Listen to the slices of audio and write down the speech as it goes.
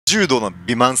重度な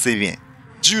慢性鼻炎。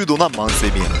重度な慢性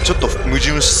鼻炎。ちょっと矛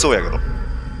盾しそうやけど。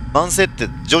慢性って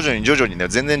徐々に徐々にね、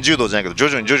全然重度じゃないけど、徐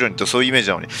々に徐々にってそういうイメージ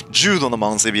なのに、重度の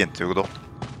慢性鼻炎っていうこと？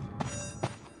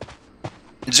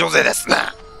女性ですね。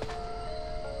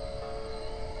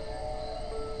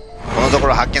このとこ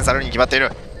ろ発見されるに決まっている。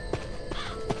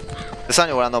でさ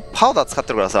らに俺パウダー使っ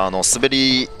てるからさ、滑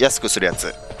りやすくするや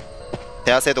つ、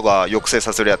手汗とか抑制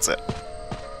させるやつ、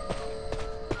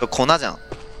粉じゃん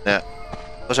ね。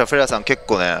そしたらフレアさん結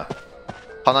構ね、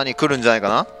鼻に来るんじゃないか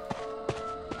な。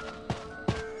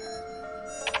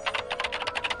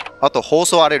あと放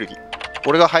送アレルギー。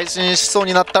俺が配信しそう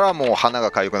になったらもう鼻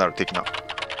が痒くなる的な、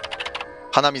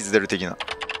鼻水出る的な。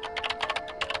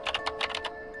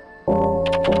こ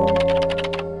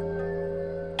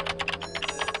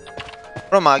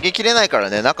れ曲げきれないから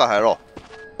ね、中入ろ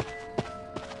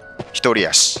う。一人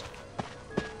やし、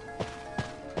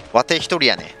わて一人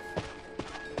やね。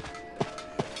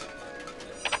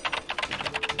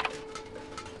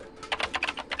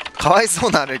かわいそ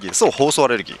うなアレルギー。そう、放送ア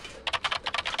レルギー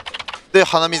で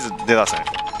鼻水出だすね。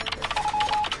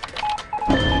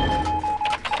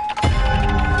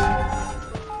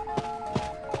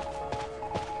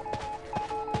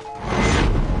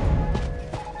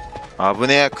危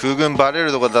ねえ、空軍バレ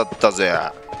るとこだったぜ。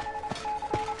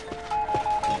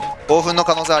興奮の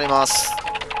可能性あります。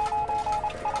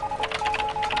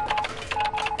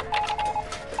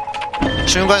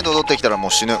瞬間移動取ってきたらも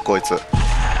う死ぬこいつ。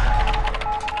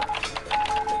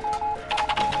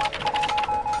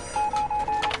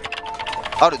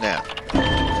あるね。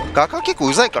画家結構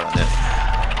うざいからね。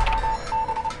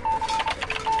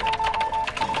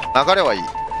流れはいい。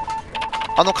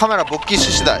カメラ勃起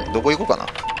し次第どこ行こうかな。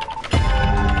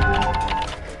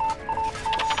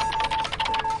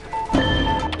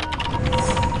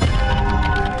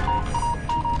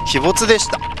鬼没でし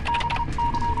た。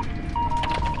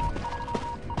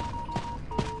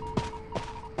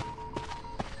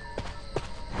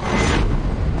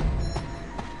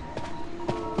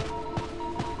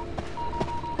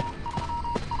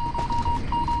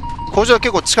工場は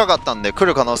結構近かったんで来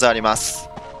る可能性あります。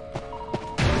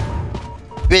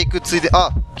上行くついで、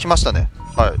あ、来ましたね。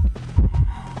はい。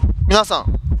皆さ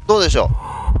んどうでしょう。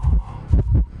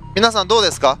皆さんどうで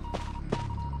すか。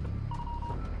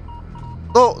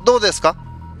どうですか。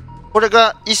これ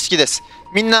が意識です。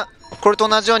みんなこれと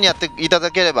同じようにやっていただ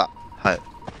ければ、はい、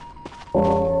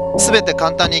全て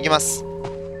簡単にいきます。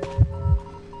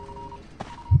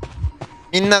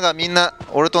みんながみんな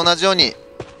俺と同じように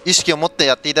意識を持って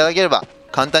やっていただければ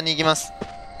簡単にいきます。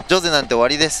ジョゼなんて終わ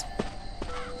りです。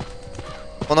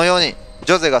このように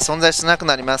ジョゼが存在しなく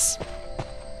なります。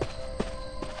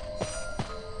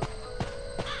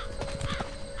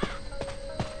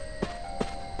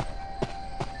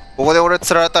ここで俺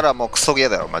釣られたらもうクソゲー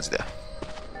だよマジで。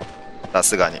さ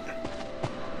すがに。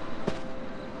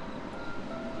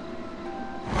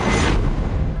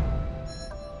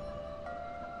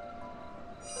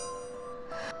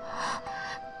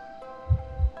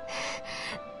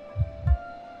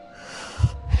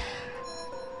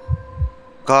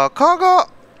画家が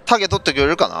タゲ取ってくれ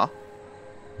るかな。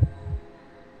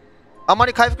あま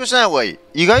り回復しない方がいい。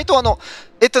意外とアン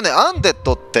デッ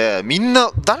ドってみんな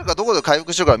誰かどこで回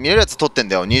復してるから見れるやつ取ってん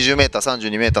だよ。 20m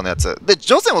 32m のやつで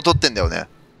ジョセも取ってんだよね。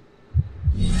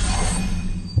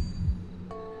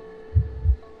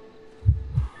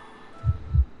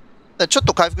ちょっ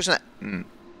と回復しない。うん。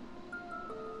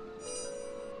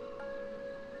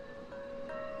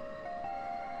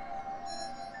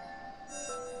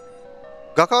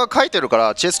画家が書いてるか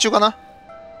らチェス中かな。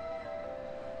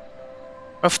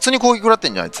普通に攻撃食らって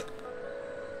んじゃんあいつ。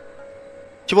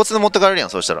鬼没で持ってかれるやん。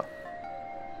そうしたら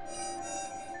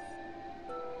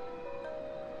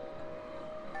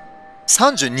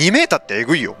32mってえ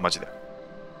ぐいよマジで。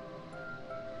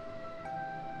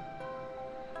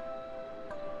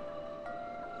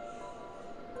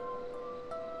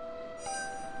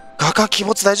画家鬼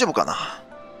没大丈夫かな。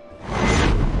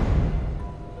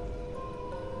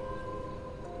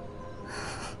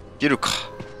いけるか。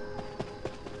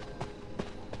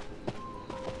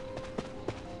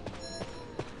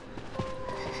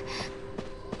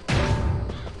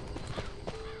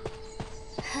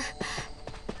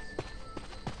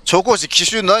調光師奇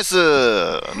襲ナイス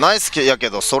ナイスやけ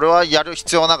どそれはやる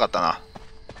必要はなかったな。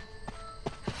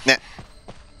ね。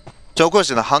調光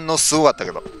師の反応すごかった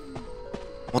けど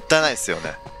もったいないですよ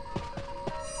ね。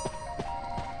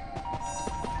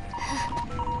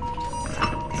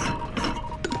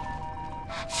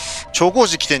調光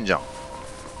師来てんじゃん。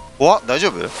大丈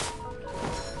夫？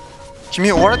君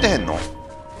追われてへんの？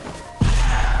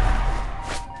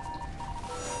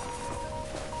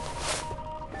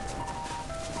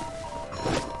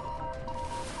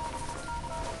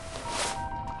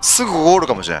すぐゴール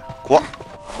かもしれん。怖っ。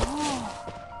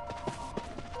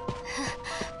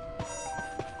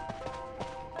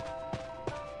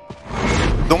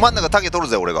ど真ん中タゲ取る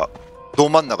ぜ俺が。ど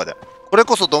真ん中で。これ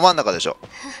こそど真ん中でしょ。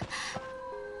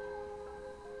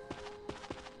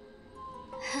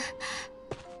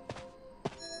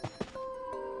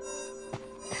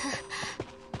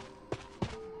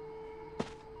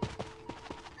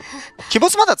鬼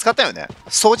没まだ使ったよね。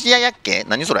掃除屋やっけ？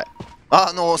何それ。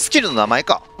スキルの名前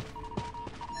か。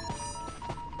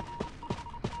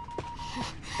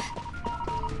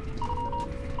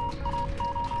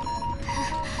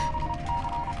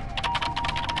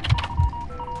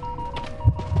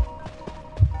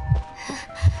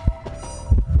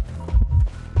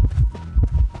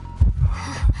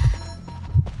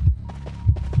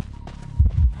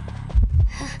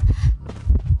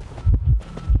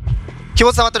鬼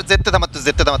没溜まってる。絶対溜まってる。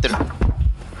絶対溜まってる。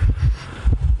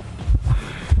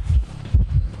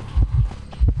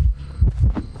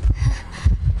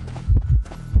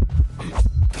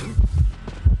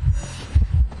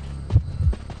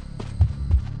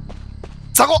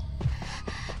ザコ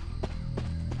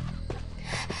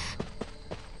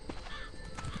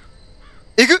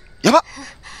えぐやば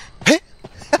え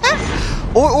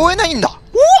追えないんだ。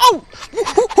おお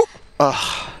あ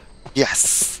イエ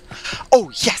スお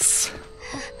うイエス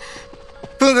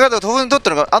分がかかった取った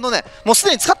のがもうす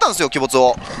でに使ったんですよ鬼没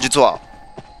を。実は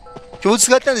鬼没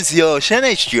使ったんですよ。知らな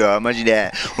いっしょマジ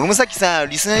で。俺もさっきさ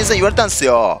リスナーにさ言われたんです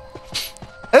よ。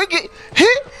興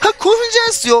奮じゃな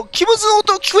いっすよ。鬼没の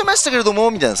音聞こえましたけれど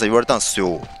もみたいなさ言われたんです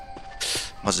よ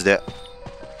マジで。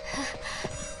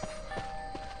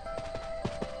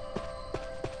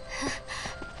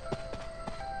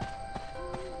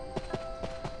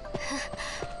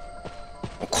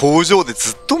工場で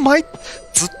ずっ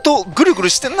とぐるぐる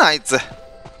してんなあいつ。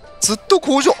ずっと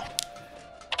工場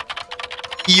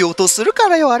いい音するか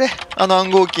らよあれ。暗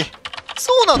号機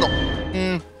そうなの。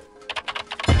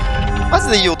マジ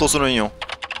でいい音するんよ。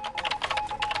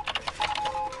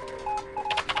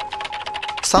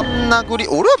3殴り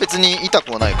俺は別に痛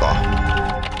くはないか。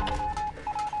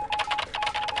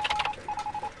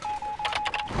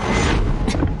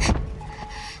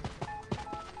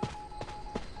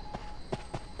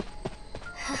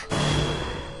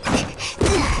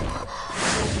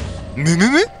むむ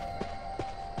む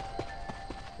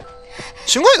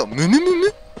瞬間移動むむむ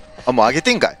むもう上げ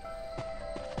てんかい。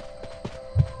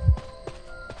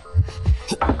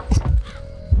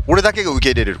俺だけが受け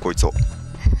入れれるこいつを。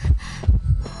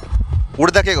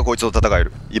俺だけがこいつと戦え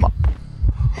る今。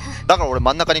だから俺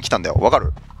真ん中に来たんだよ。わか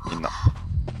るみんな。逃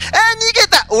げ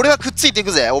た。俺はくっついてい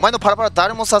くぜ。お前のパラパラ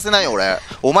誰もさせないよ俺。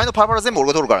お前のパラパラ全部俺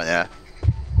が取るからね。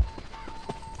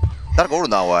誰かおる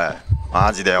なおい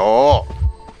マジでよ。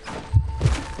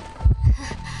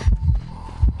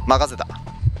任せた。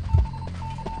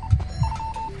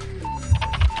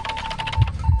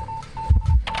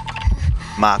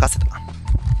任せた。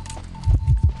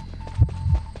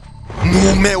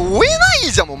もう目追えな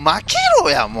いじゃん。もう負けろ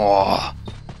やも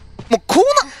う。もうこ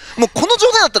の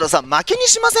状態だったらさ負けに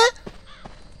しませ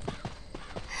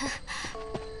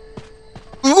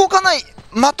ん？動かない的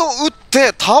打っ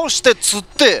て倒して釣っ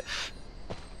て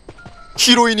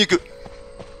拾いに行く。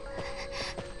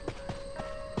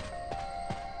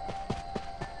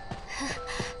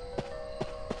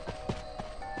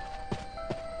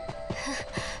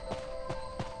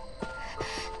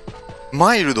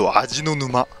マイルド味の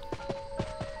沼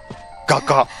画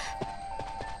家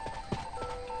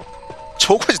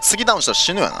超過時次ダウンしたら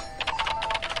死ぬよな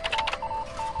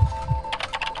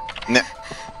ね。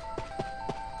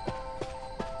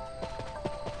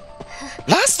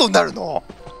ラストになるの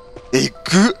え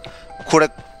ぐこれ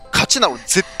勝ちな俺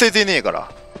絶対出ねえから。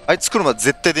あいつ来るまで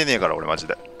絶対出ねえから俺マジ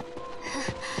で。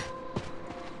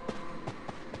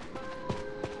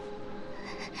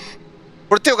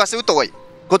これ手を貸して打った方がいい。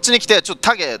こっちに来てちょっと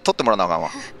タゲ取ってもらわなあかんわ。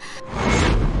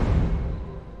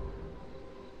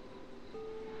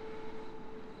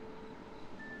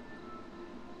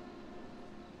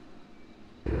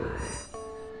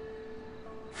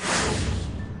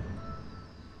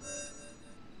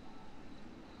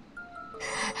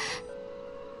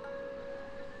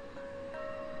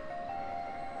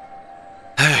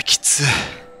きつい。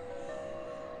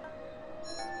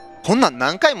こんなん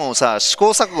何回もさ試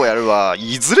行錯誤やるわ。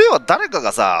いずれは誰か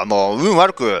がさもう運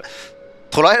悪く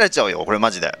捉えられちゃうよこれ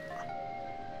マジで。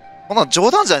こんなん冗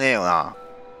談じゃねえよな。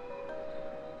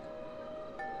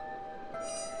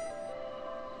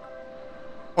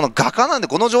この画家なんで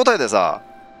この状態でさ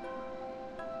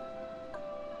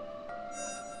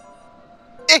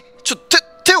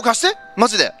手を貸してマ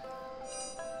ジで。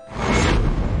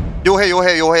傭兵傭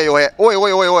兵傭兵傭兵、おいお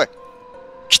いおいおい、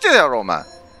来てたやろお前。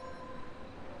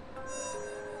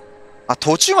あ、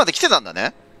途中まで来てたんだ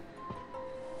ね。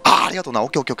ありがとうな。オッ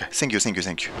ケーオッケーオッケー。センキューセンキュー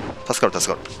センキュー。助かる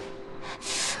助かる。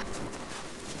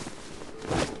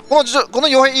この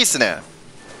傭兵いいっすね。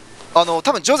多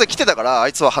分ジョゼ来てたからあ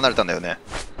いつは離れたんだよね。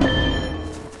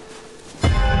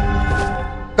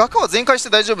画家は全開して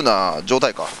大丈夫な状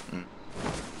態か。うん。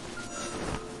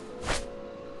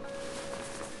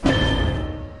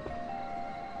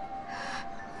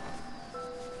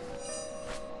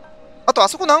あとあ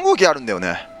そこ何号機あるんだよ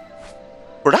ね。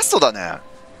これラストだね。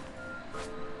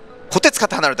コテ使っ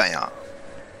て離れたんや。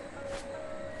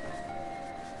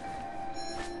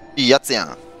いいやつや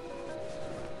ん。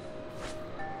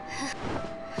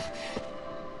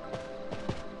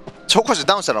超高手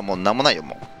ダウンしたらもうなんもないよ。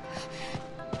もう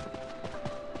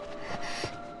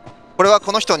これは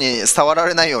この人に触ら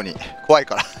れないように怖い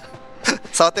から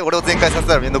触って俺を全開させ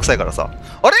たらめんどくさいからさ。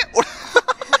あれ俺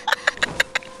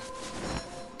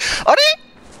あれ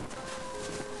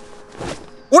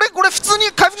俺これ普通に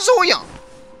回復した方がいいやん。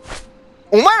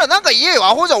お前らなんか言えよ、ア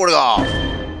ホじゃん俺が。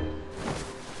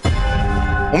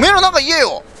おめえらなんか言え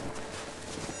よ。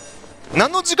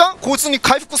何の時間？こいつに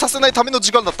回復させないための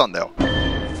時間だったんだよ。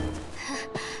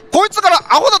こいつから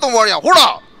アホだと思われるやん。ほ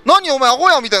ら何お前アホ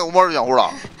やんみたいに思われるやん。ほら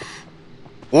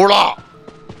ほら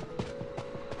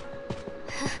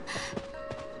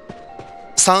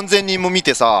3000人も見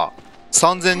てさ、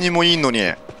3000人もいんの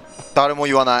に誰も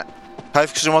言わない。回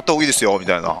復してもらった方がいいですよみ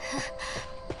たいな。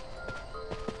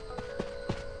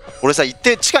俺さ、一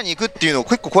定地下に行くっていうの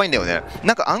結構怖いんだよね。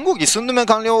なんか暗号機寸止め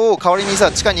完了を代わりに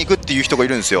さ、地下に行くっていう人がい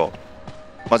るんですよ。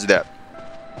マジで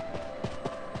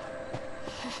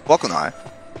怖くない？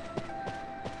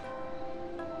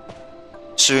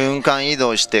瞬間移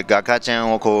動してガカちゃ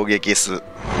んを攻撃する。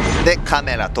でカ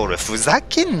メラ撮る。ふざ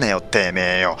けんなよて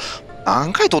めえよ。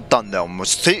何回撮ったんだよ。もう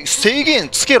制限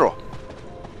つけろ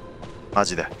マ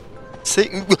ジで。ふざ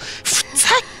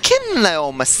けんなよ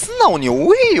お前。素直に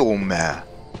追えよお前。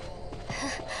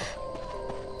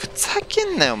ふざけ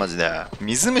んなよマジで。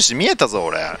水虫見えたぞ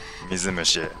俺。水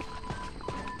虫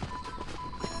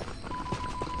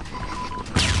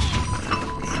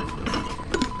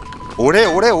俺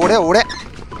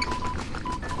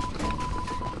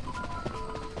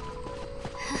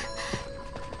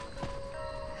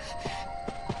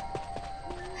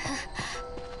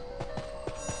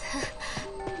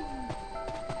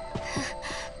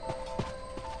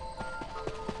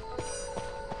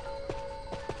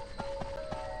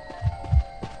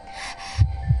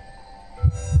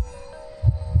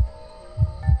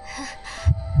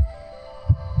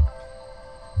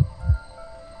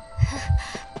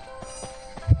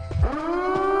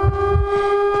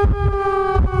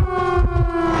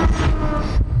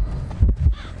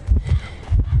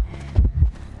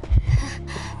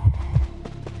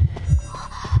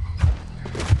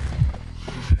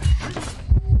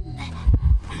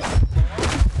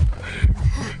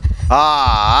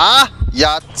ああ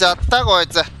やっちゃったこい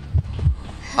つ。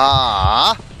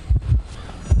ああ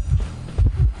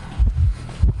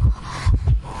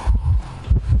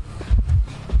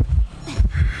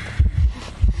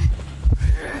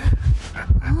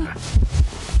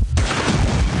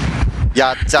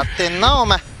やっちゃってんなお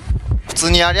前。普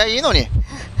通にやりゃいいのに。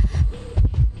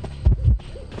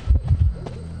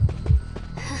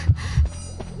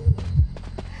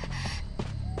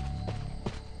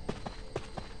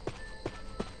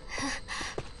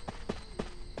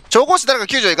調合師誰か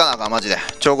救助行かなあかんマジで。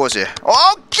調合師オッ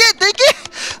ケーでけ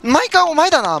え。毎回お前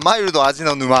だな。マイルド味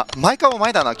の沼。毎回お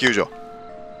前だな救助。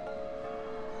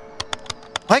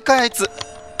毎回あいつ。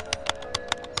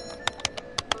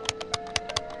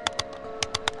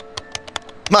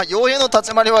まあ傭兵の立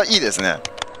ち回りはいいですね。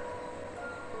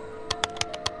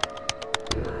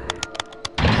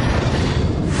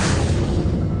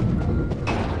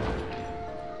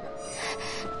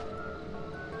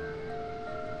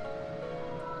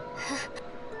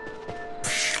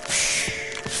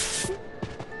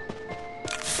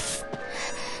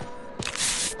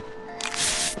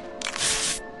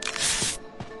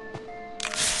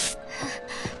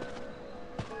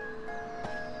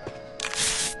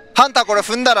ハンターこれ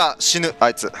踏んだら死ぬ。あ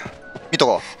いつ見と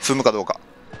こう踏むかどうか。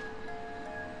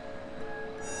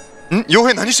ん傭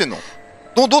兵何してんの？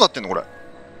どうなってんのこれ。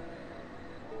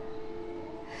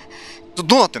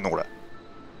どうなってんのこれ。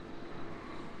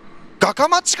画家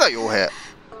待ちか傭兵。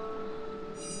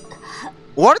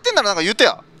追われてんならなんか言うて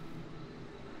や。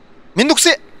めんどくせ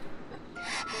え。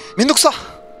めんどくさ。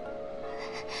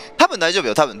多分大丈夫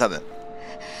よ。多分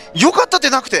よかったって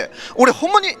なくて。俺ほ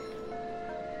んまに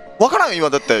分からんよ今。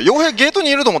だって傭兵ゲート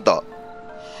にいると思った。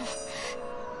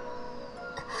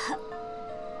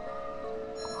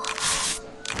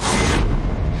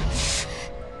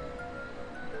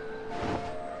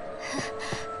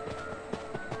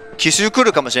奇襲来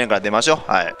るかもしれんから出ましょう。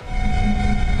はい。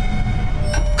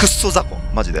くっそ雑魚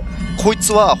マジで。こい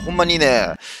つはほんまに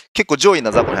ね、結構上位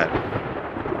な雑魚に入る。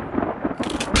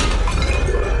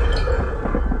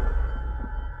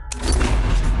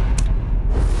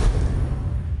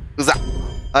うざっ。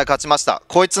はい、勝ちました。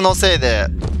こいつのせいで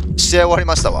試合終わり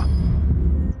ましたわ。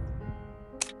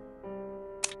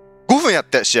5分やっ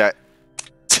て試合違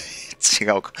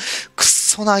うか。くっ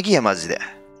そなぎやマジで。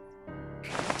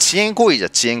遅延行為じゃ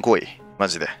遅延行為マ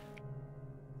ジで。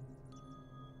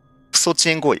クソ遅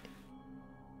延行為。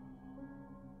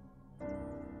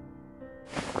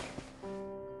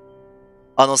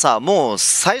あのさ、もう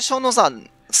最初のさ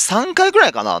3回ぐら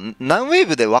いかな、何ウェー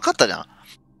ブで分かったじゃん。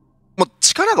もう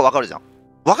力が分かるじゃん。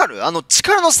分かる？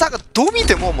力の差がどう見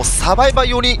てももうサバイバー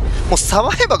より、もうサ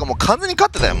バイバーがもう完全に勝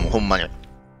ってたよ、もうほんまに。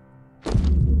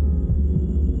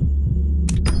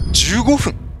15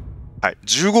分。はい、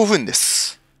15分で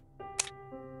す。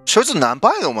そいつ何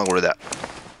パーやのお前これで。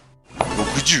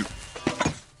60。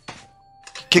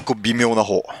結構微妙な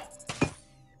方。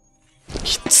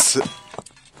きつ。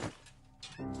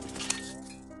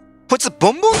こいつ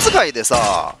ボンボン使いで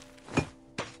さ、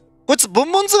こいつボ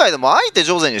ンボン使いでも相手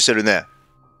上手にしてるね。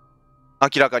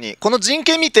明らかに。この陣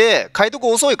形見て解読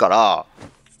遅いから、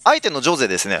相手の上手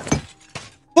ですね。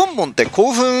ボンボンって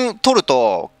興奮取る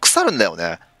と腐るんだよ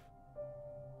ね。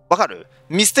わかる？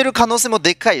見捨てる可能性も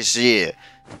でっかいし、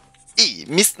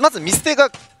まず見捨てが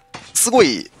すご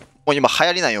い、もう今流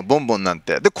行りないよ、ボンボンなん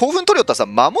て。で、興奮取りよったらさ、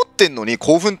守ってんのに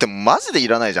興奮ってマジでい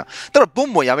らないじゃん。だからボ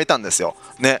ンボンやめたんですよ。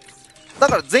ね。だ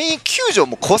から全員救助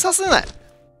も来させない。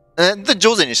で、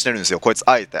上手にしてるんですよ、こいつ、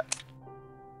相手。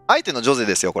相手の上手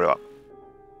ですよ、これは。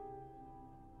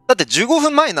だって15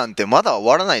分前なんてまだ終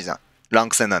わらないじゃん。ラン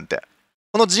ク戦なんて。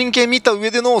この陣形見た上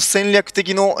での戦略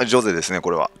的の上手ですね、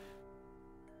これは。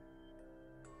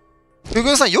ふ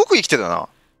ぐんさんよく生きてたな。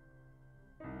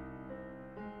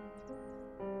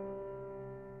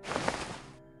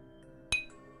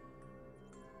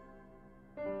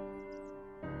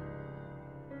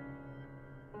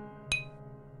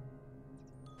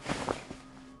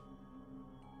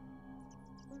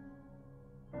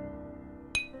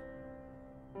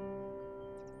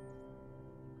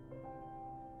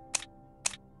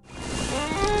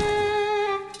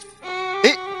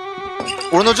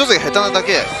俺の上手が下手なだ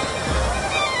け。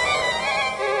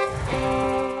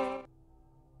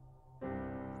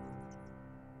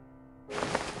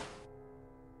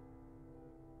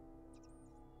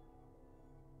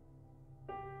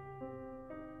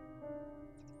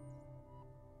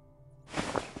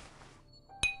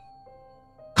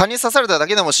蚊に刺されただ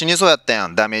けでも死にそうやったや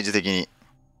ん、ダメージ的に。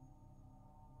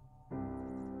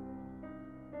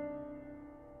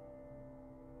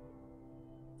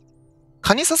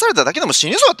蚊に刺されただけでも死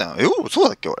にそうやったやん。そう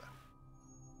だっけ俺。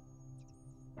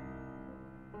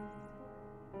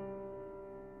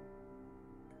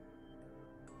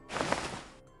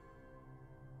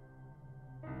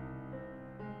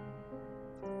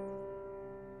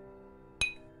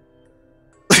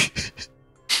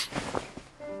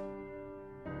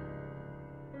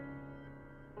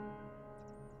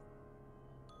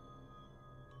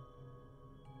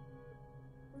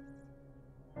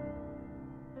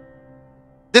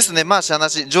ですね、まあしゃな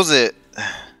し、ジョゼ。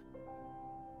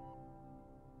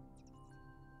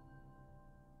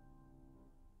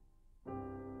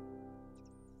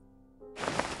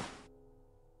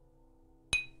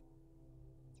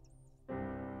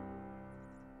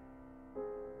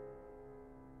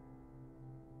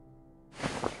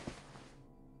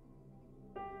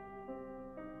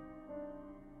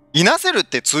いなせるっ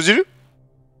て通じる？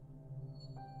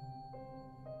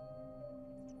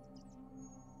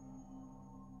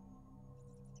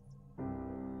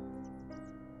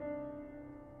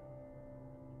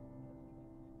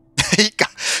いいか。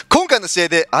今回の試合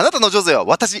であなたのジョゼは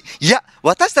私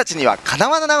たちにはかな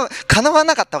わ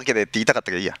なかったわけでって言いたかっ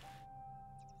たけどいいや。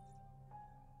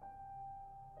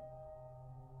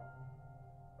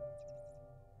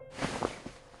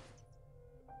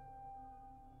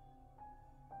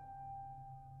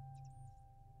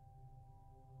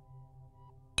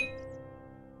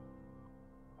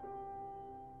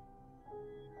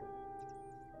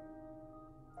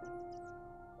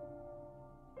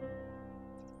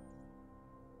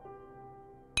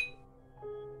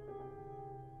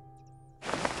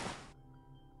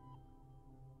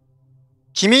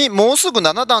君もうすぐ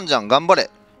7段じゃん、頑張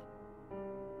れ。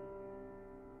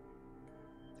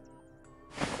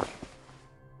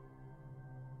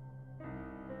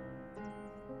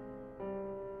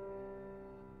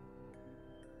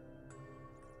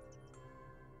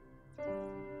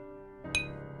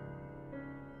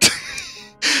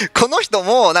この人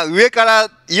もなんか上から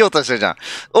言おうとしてるじゃん。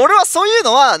俺はそういう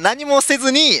のは何もせ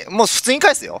ずにもう普通に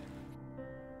返すよ。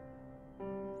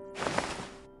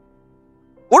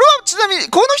俺はちなみに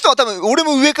この人は多分俺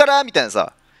も上からみたいな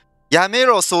さ、やめ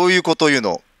ろそういうこと言う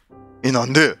の。な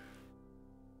んで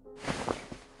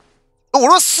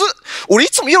俺い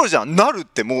つも言うじゃん。なるっ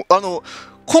てもう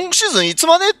今シーズンいつ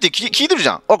までって聞いてるじ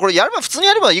ゃん。これやれば普通に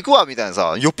やれば行くわみたいな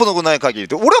さ、よっぽどことない限りっ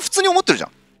て俺は普通に思ってるじゃ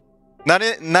ん。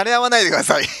慣れ合わないでくだ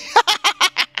さい。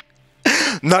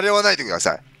慣れ合わないでくだ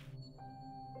さい。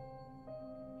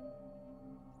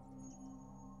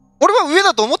俺は上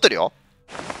だと思ってるよ。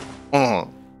うん。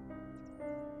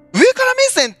上から目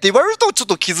線って言われるとちょっ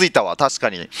と気づいたわ。確か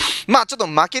に。まあちょっと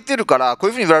負けてるからこう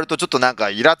いう風に言われるとちょっとなんか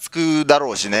イラつくだ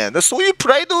ろうしね。でそういうプ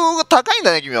ライドが高いん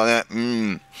だね君はね。う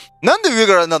ん。なんで上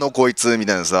からなのこいつみ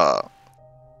たいなさ。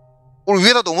俺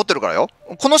上だと思ってるからよ。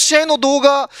この試合の動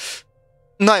画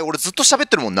ない俺ずっと喋っ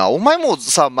てるもんな。お前もう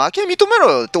さ負け認め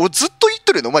ろよって俺ずっと言っ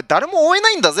てるよね。お前誰も追え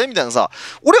ないんだぜみたいなさ。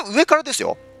俺は上からです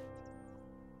よ。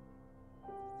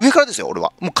上からですよ俺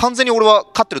は。もう完全に俺は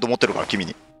勝ってると思ってるから君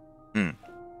に。うん。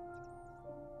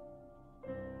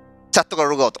チャットから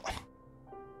ログアウト。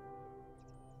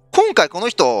今回この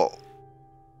人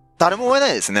誰も追えな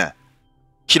いですね。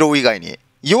拾う以外に。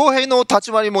傭兵の立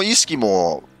ち回りも意識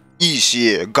もいい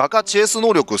し、画家チェイス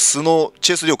能力、素の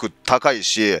チェイス力高い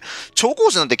し、超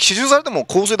攻士なんて奇襲されても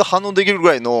構成で反応できるぐ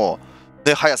らいの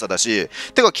速さだし、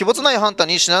てか鬼没ないハンター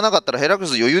に死ななかったらヘラクレ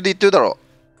ス余裕で言ってるだろう。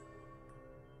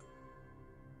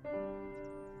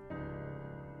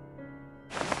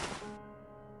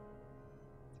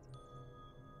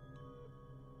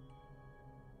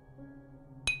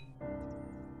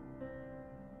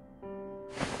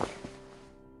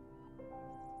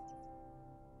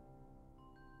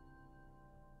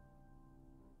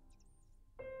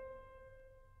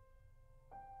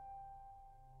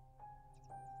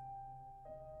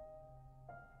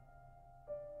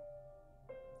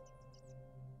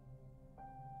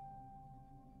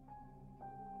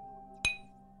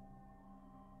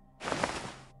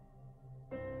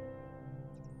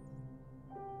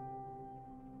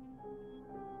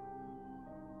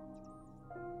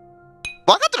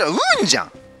分かってるよ、運じゃ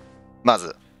んま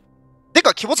ず。て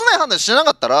か鬼没ない判断知らな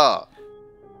かったら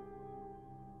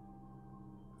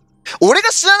俺が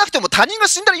知らなくても他人が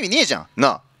死んだら意味ねえじゃんな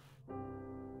あ。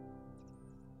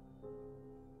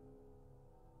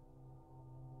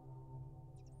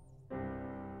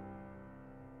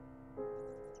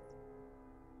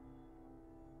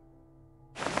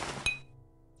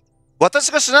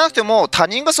私が知らなくても他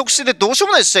人が即死でどうしよう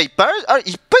もない試合いっぱいあれいっ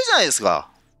ぱいじゃないですか。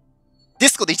ディ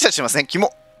スコで言っちゃしません。キ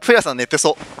モ。フェアさん寝て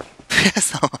そう。フェア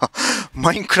さんは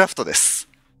マインクラフトです。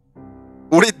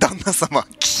俺旦那様。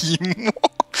キモ。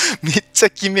めっち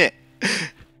ゃキメ。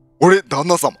俺旦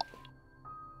那様。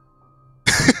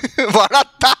笑っ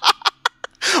た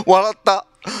笑った。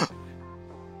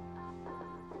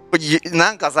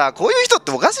なんかさ、こういう人って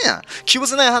おかしいやん。鬼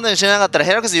没ない判断にしなかったら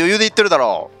ヘラクレス余裕で言ってるだ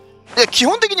ろう。いや基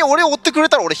本的に俺を追ってくれ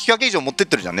たら俺引き分け以上持ってっ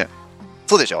てるじゃんね。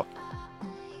そうでしょ。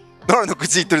誰の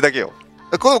口言ってるだけよ。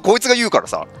こいつが言うから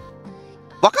さ。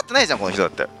分かってないじゃんこの人だ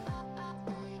って。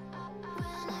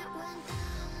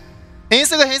編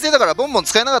成が編成だからボンボン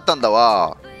使えなかったんだ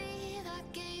わ。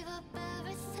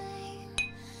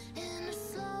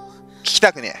聞き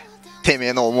たくねえ。てめ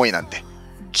えの思いなんて。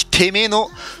てめえの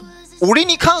俺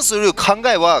に関する考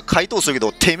えは回答するけ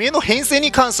ど、てめえの編成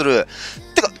に関する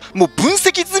てかもう分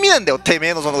析済みなんだよ。てめ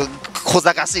えのその小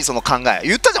賢しいその考え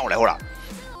言ったじゃん俺。ほら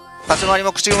立ち回り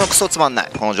も口もクソつまんな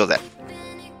いこの女性。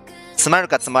つまる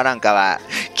かつまらんかは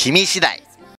君次第。